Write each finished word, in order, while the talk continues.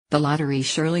The Lottery.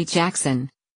 Shirley Jackson.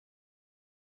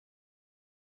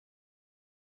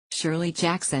 Shirley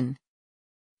Jackson.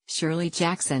 Shirley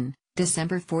Jackson,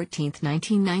 December 14,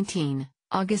 1919,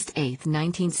 August 8,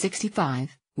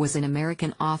 1965, was an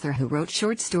American author who wrote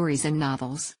short stories and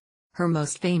novels. Her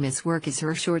most famous work is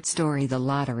her short story The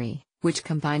Lottery, which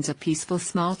combines a peaceful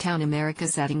small-town America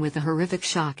setting with a horrific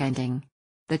shock ending.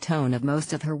 The tone of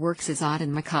most of her works is odd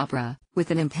and macabre, with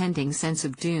an impending sense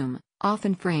of doom,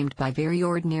 often framed by very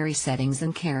ordinary settings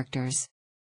and characters.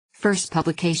 First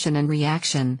publication and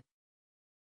reaction.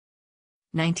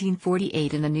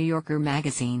 1948 in the New Yorker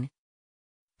magazine.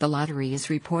 The Lottery is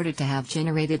reported to have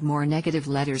generated more negative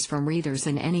letters from readers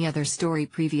than any other story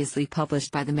previously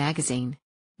published by the magazine.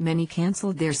 Many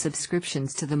canceled their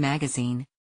subscriptions to the magazine.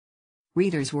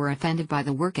 Readers were offended by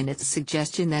the work and its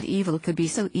suggestion that evil could be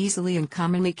so easily and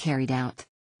commonly carried out.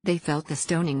 They felt the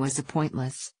stoning was a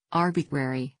pointless,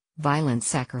 arbitrary, violent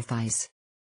sacrifice.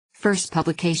 First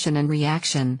publication and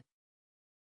reaction.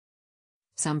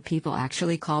 Some people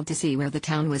actually called to see where the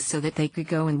town was so that they could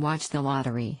go and watch the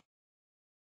lottery.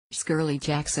 Shirley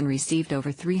Jackson received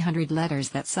over 300 letters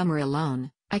that summer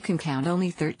alone. I can count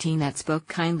only 13 that spoke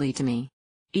kindly to me.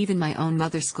 Even my own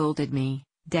mother scolded me.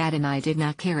 Dad and I did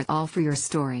not care at all for your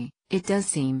story. It does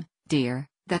seem, dear,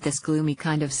 that this gloomy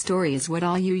kind of story is what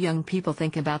all you young people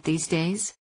think about these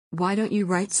days. Why don't you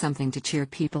write something to cheer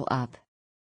people up?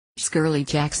 Shirley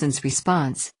Jackson's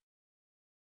response.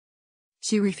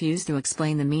 She refused to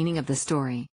explain the meaning of the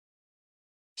story.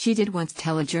 She did once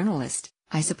tell a journalist,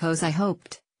 I suppose I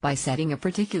hoped, by setting a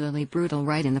particularly brutal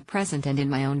right in the present and in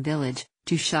my own village,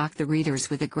 to shock the readers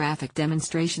with a graphic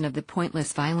demonstration of the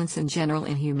pointless violence and general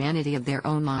inhumanity of their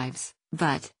own lives,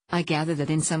 but, I gather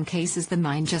that in some cases the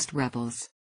mind just rebels.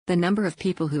 The number of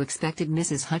people who expected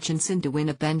Mrs. Hutchinson to win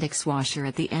a Bendix washer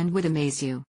at the end would amaze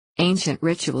you. Ancient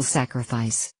ritual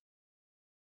sacrifice.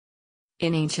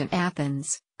 In ancient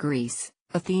Athens, Greece,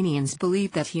 Athenians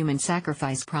believed that human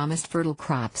sacrifice promised fertile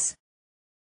crops.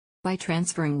 By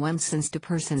transferring one's sins to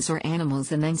persons or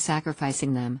animals and then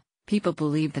sacrificing them, people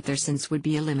believed that their sins would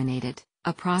be eliminated,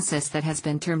 a process that has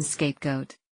been termed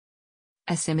scapegoat.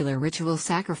 A similar ritual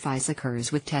sacrifice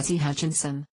occurs with Tessie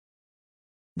Hutchinson.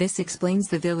 This explains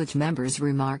the village members'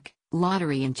 remark,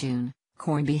 lottery in June,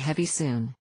 corn be heavy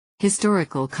soon.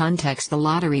 Historical context. The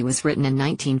Lottery was written in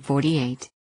 1948.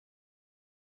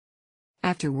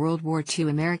 After World War II,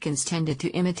 Americans tended to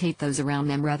imitate those around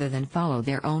them rather than follow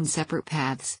their own separate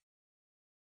paths.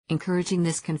 Encouraging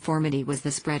this conformity was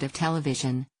the spread of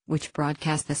television, which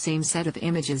broadcast the same set of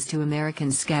images to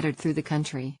Americans scattered through the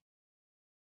country.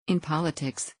 In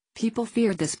politics, people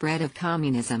feared the spread of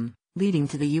communism, leading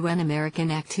to the UN American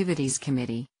Activities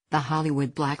Committee, the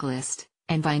Hollywood Blacklist,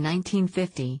 and by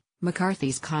 1950,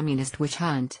 McCarthy's communist witch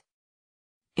hunt.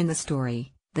 In the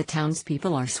story, the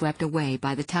townspeople are swept away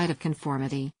by the tide of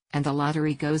conformity, and the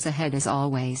lottery goes ahead as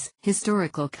always.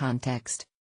 Historical context.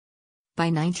 By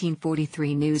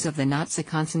 1943, news of the Nazi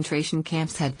concentration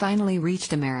camps had finally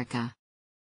reached America.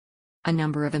 A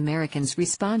number of Americans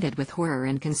responded with horror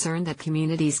and concern that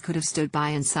communities could have stood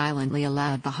by and silently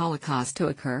allowed the Holocaust to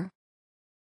occur.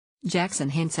 Jackson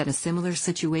hints at a similar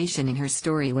situation in her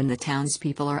story when the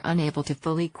townspeople are unable to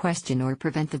fully question or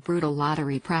prevent the brutal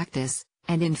lottery practice,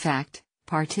 and in fact,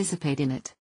 participate in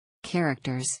it.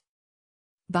 Characters: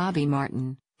 Bobby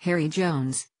Martin, Harry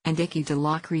Jones, and Dickie de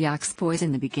la Criax poise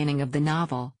in the beginning of the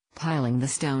novel, piling the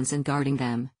stones and guarding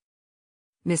them.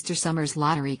 Mr. Summers,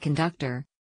 lottery conductor.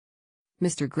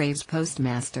 Mr. Graves,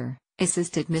 postmaster,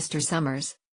 assisted Mr.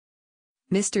 Summers.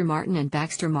 Mr. Martin and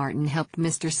Baxter Martin helped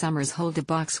Mr. Summers hold a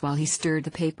box while he stirred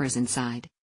the papers inside.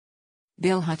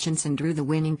 Bill Hutchinson drew the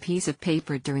winning piece of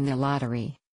paper during the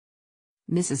lottery.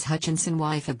 Mrs. Hutchinson,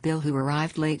 wife of Bill, who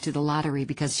arrived late to the lottery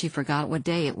because she forgot what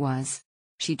day it was.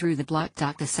 She drew the block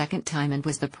dock the second time and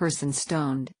was the person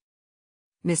stoned.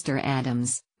 Mr.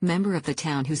 Adams, member of the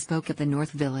town, who spoke of the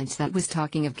North Village that was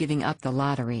talking of giving up the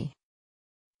lottery.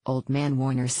 Old Man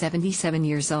Warner, 77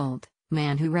 years old,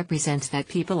 man who represents that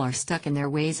people are stuck in their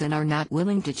ways and are not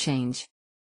willing to change.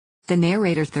 The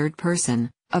narrator, third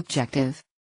person, objective.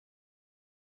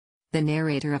 The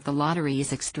narrator of the lottery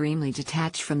is extremely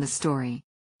detached from the story.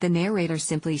 The narrator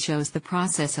simply shows the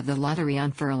process of the lottery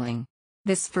unfurling.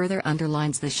 This further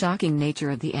underlines the shocking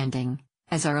nature of the ending,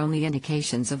 as our only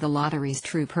indications of the lottery's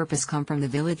true purpose come from the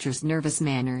villagers' nervous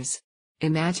manners.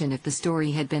 Imagine if the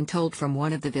story had been told from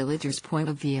one of the villagers' point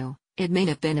of view, it may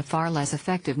have been a far less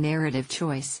effective narrative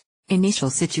choice.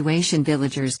 Initial situation: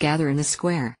 villagers gather in the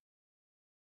square.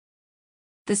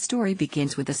 The story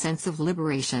begins with a sense of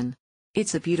liberation.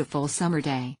 It's a beautiful summer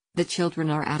day, the children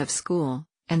are out of school,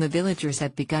 and the villagers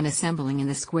have begun assembling in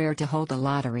the square to hold the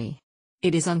lottery.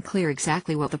 It is unclear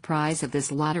exactly what the prize of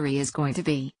this lottery is going to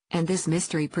be, and this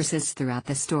mystery persists throughout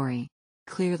the story.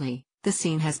 Clearly, the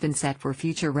scene has been set for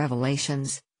future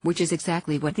revelations, which is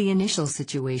exactly what the initial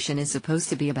situation is supposed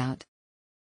to be about.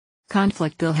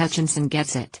 Conflict. Bill Hutchinson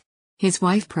gets it. His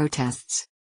wife protests.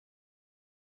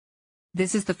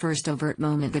 This is the first overt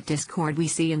moment of discord we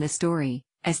see in the story,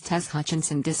 as Tess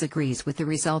Hutchinson disagrees with the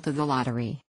result of the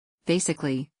lottery.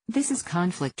 Basically, this is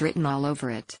conflict written all over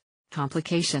it.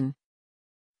 Complication.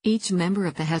 Each member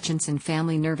of the Hutchinson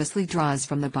family nervously draws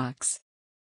from the box.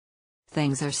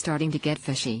 Things are starting to get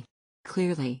fishy.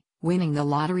 Clearly, winning the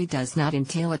lottery does not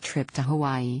entail a trip to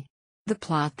Hawaii. The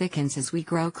plot thickens as we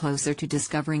grow closer to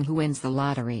discovering who wins the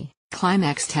lottery.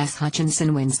 Climax. Tess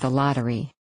Hutchinson wins the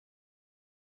lottery.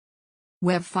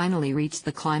 We've finally reached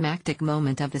the climactic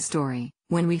moment of the story,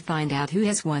 when we find out who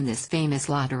has won this famous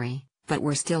lottery, but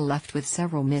we're still left with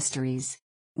several mysteries.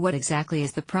 What exactly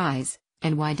is the prize,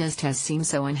 and why does Tess seem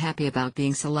so unhappy about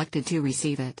being selected to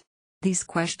receive it? These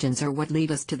questions are what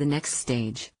lead us to the next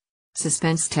stage.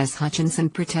 Suspense. Tess Hutchinson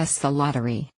protests the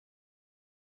lottery.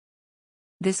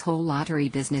 This whole lottery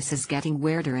business is getting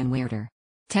weirder and weirder.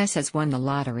 Tess has won the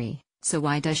lottery, so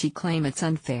why does she claim it's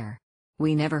unfair?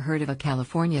 We never heard of a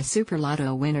California Super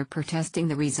Lotto winner protesting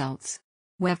the results.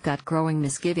 We've got growing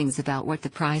misgivings about what the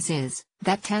prize is,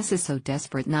 that Tess is so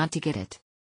desperate not to get it.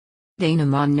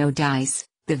 Denouement. No dice,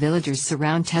 the villagers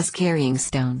surround Tess carrying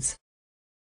stones.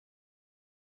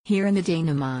 Here in the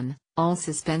denouement, all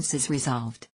suspense is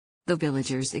resolved. The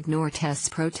villagers ignore Tess'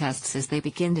 protests as they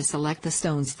begin to select the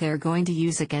stones they're going to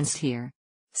use against her.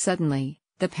 Suddenly,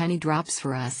 the penny drops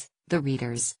for us, the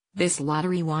readers. This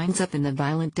lottery winds up in the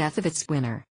violent death of its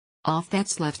winner. All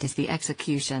that's left is the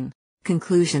execution.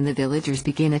 Conclusion. The villagers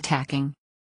begin attacking.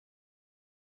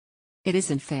 It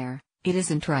isn't fair, it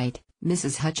isn't right,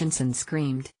 Mrs. Hutchinson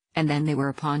screamed, and then they were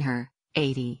upon her.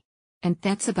 80. And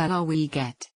that's about all we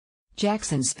get.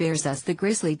 Jackson spares us the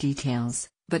grisly details,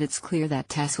 but it's clear that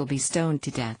Tess will be stoned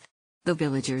to death. The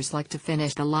villagers like to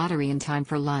finish the lottery in time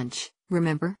for lunch,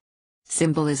 remember?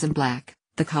 Symbolism. Black,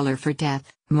 the color for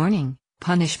death, mourning,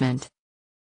 punishment.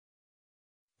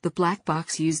 The black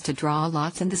box used to draw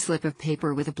lots and the slip of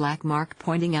paper with a black mark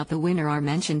pointing out the winner are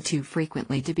mentioned too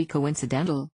frequently to be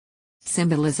coincidental.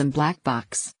 Symbolism. Black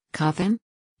box, coffin?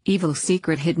 Evil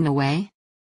secret hidden away?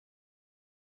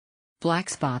 Black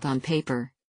spot on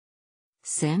paper.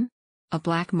 Sin? A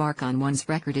black mark on one's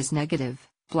record is negative,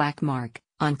 black mark,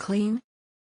 unclean?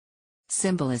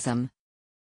 Symbolism.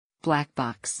 Black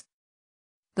box.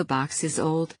 The box is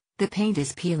old, the paint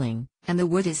is peeling, and the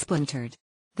wood is splintered.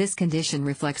 This condition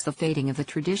reflects the fading of the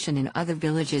tradition in other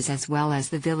villages as well as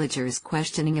the villagers'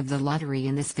 questioning of the lottery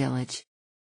in this village.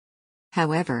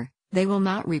 However, they will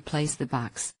not replace the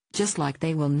box, just like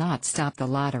they will not stop the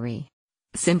lottery.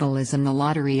 Symbolism. The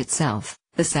lottery itself,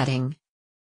 the setting,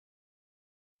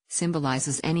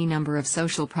 symbolizes any number of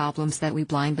social problems that we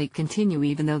blindly continue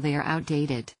even though they are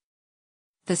outdated.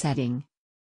 The setting.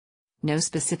 No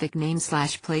specific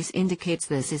name/place indicates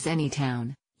this is any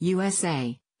town,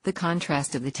 USA. The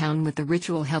contrast of the town with the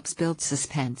ritual helps build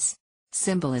suspense.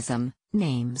 Symbolism.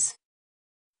 Names.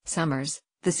 Summers.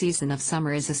 The season of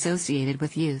summer is associated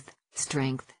with youth,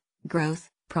 strength,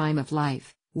 growth, prime of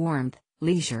life, warmth,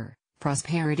 leisure,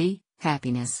 prosperity,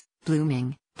 happiness,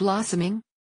 blooming, blossoming.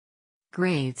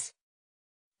 Graves.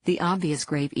 The obvious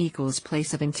grave equals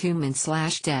place of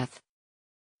entombment/death.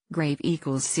 Grave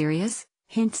equals serious,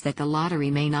 hints that the lottery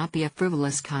may not be a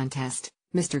frivolous contest,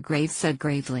 Mr. Graves said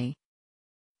gravely.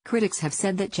 Critics have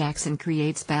said that Jackson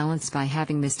creates balance by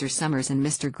having Mr. Summers and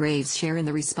Mr. Graves share in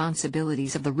the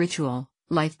responsibilities of the ritual.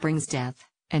 Life brings death,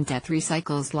 and death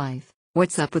recycles life.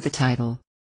 What's up with the title?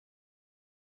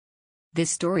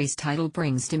 This story's title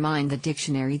brings to mind the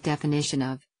dictionary definition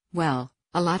of, well,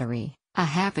 a lottery, a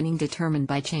happening determined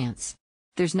by chance.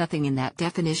 There's nothing in that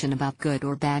definition about good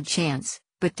or bad chance,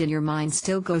 but did your mind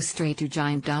still go straight to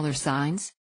giant dollar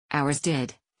signs? Ours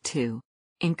did, too.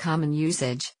 In common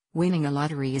usage, winning a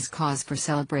lottery is cause for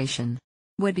celebration.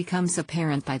 What becomes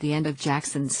apparent by the end of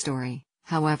Jackson's story,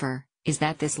 however, is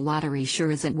that this lottery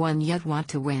sure isn't one you'd want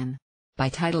to win. By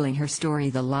titling her story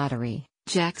The Lottery,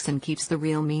 Jackson keeps the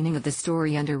real meaning of the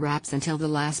story under wraps until the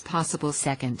last possible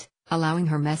second, allowing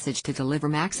her message to deliver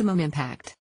maximum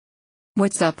impact.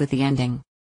 What's up with the ending?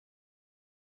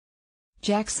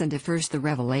 Jackson defers the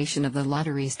revelation of the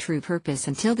lottery's true purpose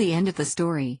until the end of the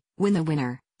story, when the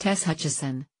winner, Tess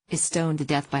Hutchinson, is stoned to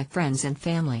death by friends and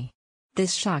family.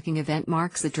 This shocking event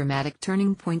marks a dramatic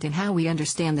turning point in how we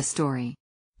understand the story.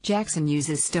 Jackson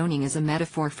uses stoning as a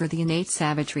metaphor for the innate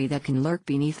savagery that can lurk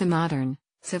beneath the modern,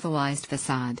 civilized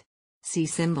facade. See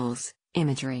symbols,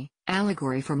 imagery,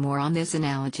 allegory for more on this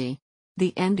analogy.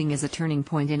 The ending is a turning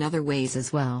point in other ways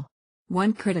as well.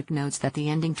 One critic notes that the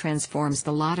ending transforms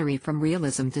the lottery from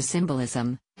realism to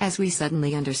symbolism, as we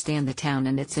suddenly understand the town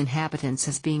and its inhabitants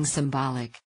as being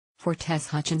symbolic. For Tess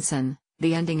Hutchinson,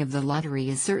 the ending of the lottery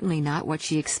is certainly not what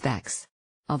she expects.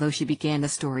 Although she began the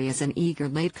story as an eager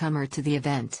latecomer to the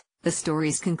event, the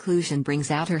story's conclusion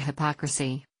brings out her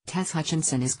hypocrisy. Tess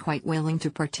Hutchinson is quite willing to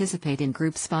participate in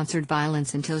group-sponsored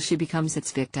violence until she becomes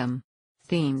its victim.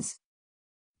 Themes: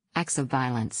 acts of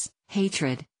violence,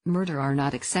 hatred, murder are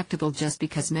not acceptable just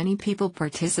because many people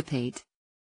participate.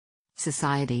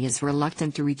 Society is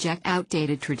reluctant to reject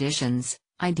outdated traditions,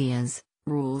 ideas,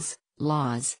 rules,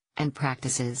 laws, and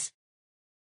practices.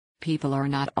 People are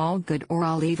not all good or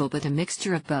all evil but a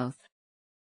mixture of both.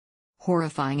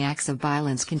 Horrifying acts of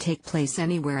violence can take place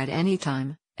anywhere at any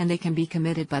time, and they can be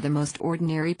committed by the most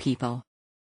ordinary people.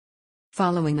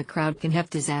 Following the crowd can have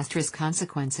disastrous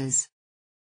consequences.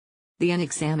 The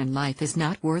unexamined life is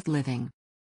not worth living.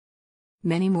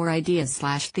 Many more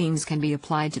ideas/themes can be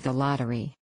applied to the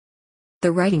lottery.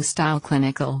 The writing style: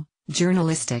 clinical,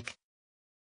 journalistic.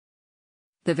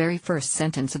 The very first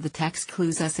sentence of the text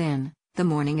clues us in. The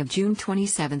morning of June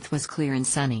 27 was clear and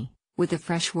sunny, with the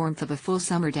fresh warmth of a full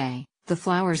summer day. The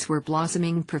flowers were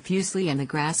blossoming profusely and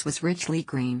the grass was richly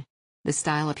green. The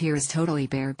style appears totally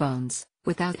bare bones,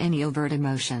 without any overt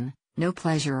emotion, no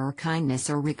pleasure or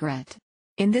kindness or regret.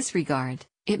 In this regard,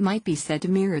 it might be said to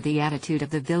mirror the attitude of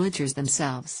the villagers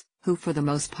themselves, who for the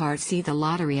most part see the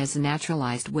lottery as a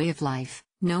naturalized way of life,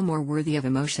 no more worthy of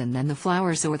emotion than the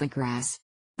flowers or the grass.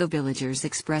 The villagers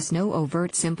express no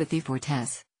overt sympathy for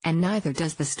Tess, and neither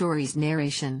does the story's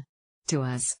narration. To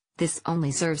us, this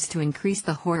only serves to increase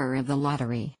the horror of the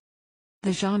lottery.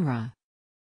 The genre: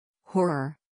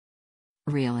 horror,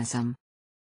 realism.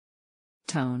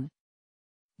 Tone: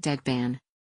 deadpan,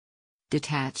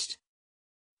 detached,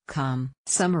 calm.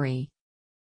 Summary: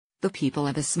 the people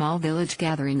of a small village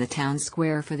gather in the town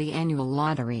square for the annual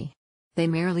lottery. They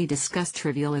merely discuss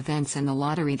trivial events and the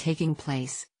lottery taking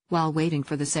place, while waiting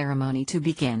for the ceremony to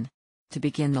begin. To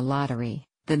begin the lottery,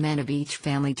 the men of each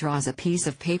family draws a piece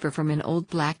of paper from an old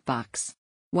black box.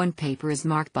 One paper is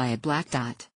marked by a black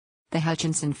dot. The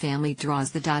Hutchinson family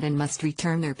draws the dot and must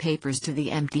return their papers to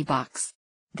the empty box.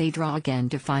 They draw again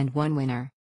to find one winner.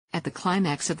 At the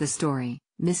climax of the story,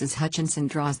 Mrs. Hutchinson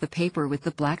draws the paper with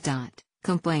the black dot,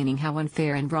 complaining how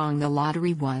unfair and wrong the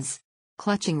lottery was.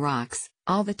 Clutching rocks,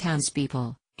 all the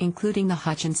townspeople, including the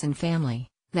Hutchinson family,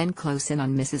 then close in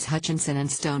on Mrs. Hutchinson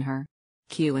and stone her.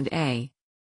 Q&A.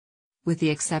 With the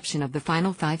exception of the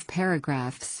final 5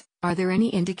 paragraphs, are there any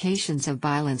indications of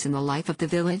violence in the life of the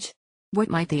village? What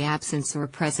might the absence or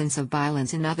presence of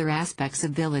violence in other aspects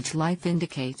of village life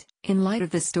indicate, in light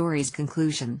of the story's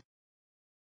conclusion?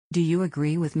 Do you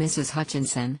agree with Mrs.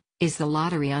 Hutchinson? Is the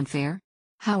lottery unfair?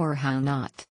 How or how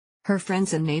not? Her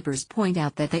friends and neighbors point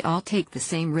out that they all take the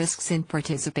same risks in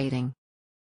participating.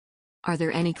 Are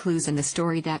there any clues in the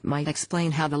story that might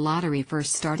explain how the lottery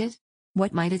first started?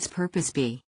 What might its purpose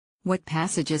be? What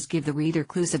passages give the reader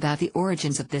clues about the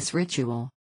origins of this ritual?